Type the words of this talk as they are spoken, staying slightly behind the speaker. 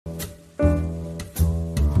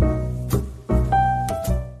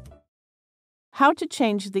How to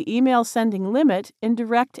change the email sending limit in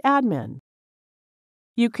DirectAdmin.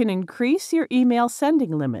 You can increase your email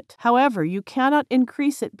sending limit. However, you cannot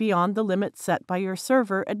increase it beyond the limit set by your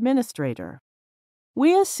server administrator.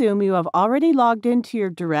 We assume you have already logged into your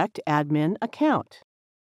DirectAdmin account.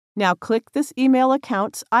 Now click this email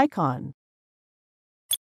account's icon.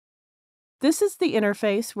 This is the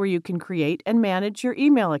interface where you can create and manage your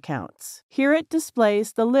email accounts. Here it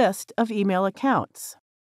displays the list of email accounts.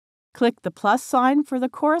 Click the plus sign for the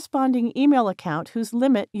corresponding email account whose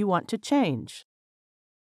limit you want to change.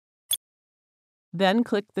 Then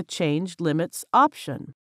click the Change Limits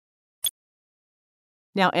option.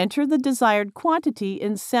 Now enter the desired quantity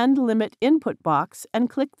in Send Limit input box and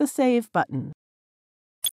click the Save button.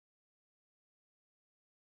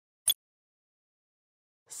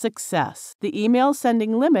 Success! The email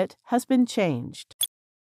sending limit has been changed.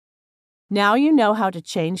 Now you know how to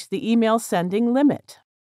change the email sending limit.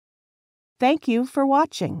 Thank you for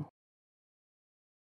watching.